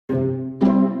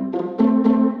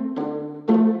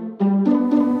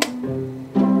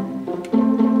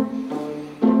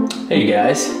Hey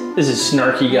guys, this is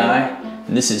Snarky Guy,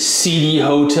 and this is Seedy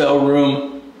Hotel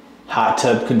Room Hot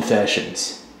Tub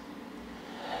Confessions.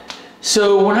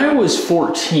 So when I was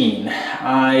 14,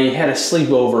 I had a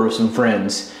sleepover with some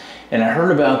friends, and I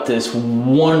heard about this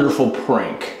wonderful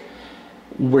prank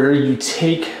where you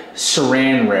take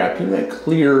Saran wrap, you know, that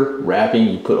clear wrapping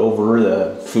you put over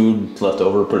the food left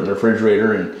over, put it in the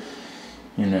refrigerator, and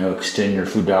you know, extend your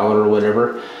food dollar or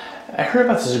whatever. I heard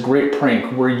about this great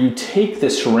prank where you take the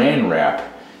Saran wrap,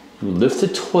 you lift the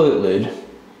toilet lid,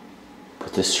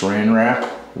 put the Saran wrap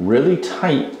really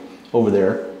tight over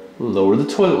there, lower the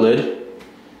toilet lid,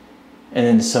 and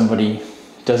then somebody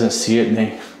doesn't see it and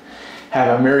they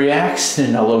have a merry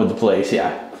accident all over the place.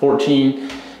 Yeah,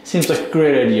 14 seems like a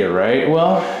great idea, right?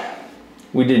 Well,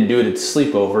 we didn't do it at the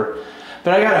sleepover,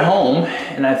 but I got home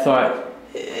and I thought,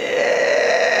 I'm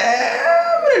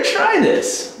gonna try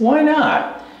this. Why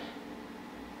not?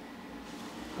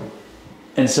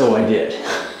 And so I did.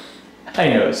 I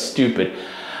know, it's stupid.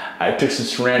 I took some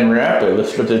Saran wrap, I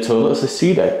lifted up the toilet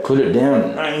seat, I put it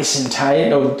down nice and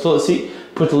tight over the toilet seat,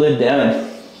 put the lid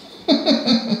down,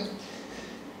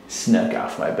 snuck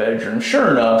off my bedroom.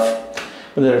 Sure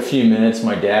enough, within a few minutes,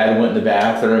 my dad went in the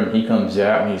bathroom, he comes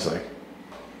out and he's like,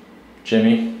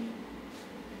 Jimmy,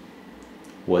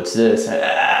 what's this?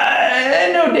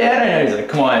 I know, Dad, I know. He's like,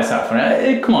 come on, it's not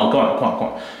funny. Come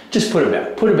on. Just put it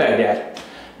back, Dad.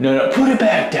 No, put it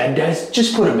back, Dad,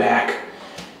 just put it back.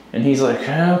 And he's like,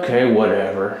 okay,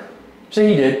 whatever. So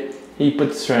he did. He put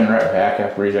the Saran wrap back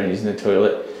after he's done using the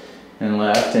toilet and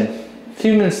left. And a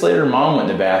few minutes later, Mom went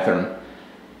in the bathroom.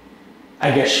 I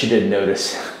guess she didn't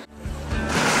notice.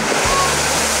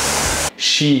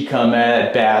 She come out of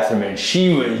that bathroom and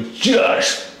she was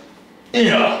just in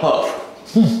a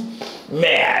huff,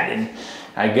 mad. And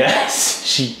I guess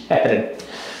she had it.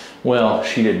 Well,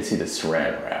 she didn't see the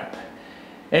Saran wrap.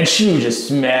 And she was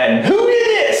just mad. And who did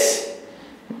this?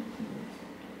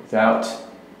 Without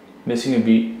missing a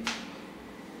beat,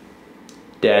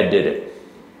 Dad did it.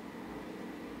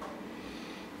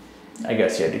 I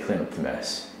guess he had to clean up the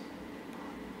mess.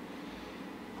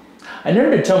 I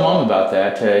never did tell Mom about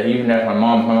that, even after my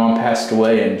mom passed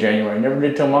away in January. I never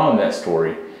did tell Mom that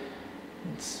story.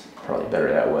 It's probably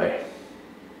better that way.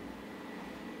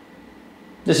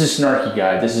 This is Snarky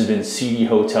Guy. This has been Seedy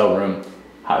Hotel Room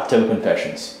Hot Tub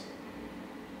Confessions.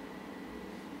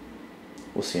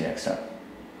 We'll see you next time.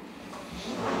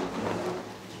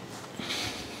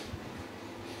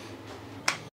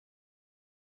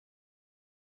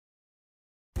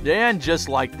 And just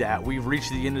like that, we've reached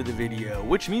the end of the video,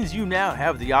 which means you now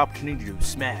have the opportunity to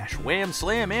smash, wham,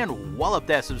 slam, and wallop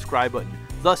that subscribe button,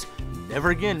 thus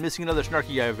never again missing another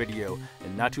Snarky Guy video.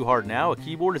 And not too hard now, a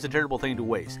keyboard is a terrible thing to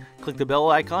waste. Click the bell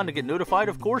icon to get notified,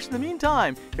 of course. In the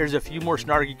meantime, here's a few more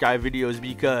Snarky Guy videos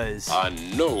because I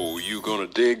know you're gonna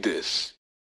dig this.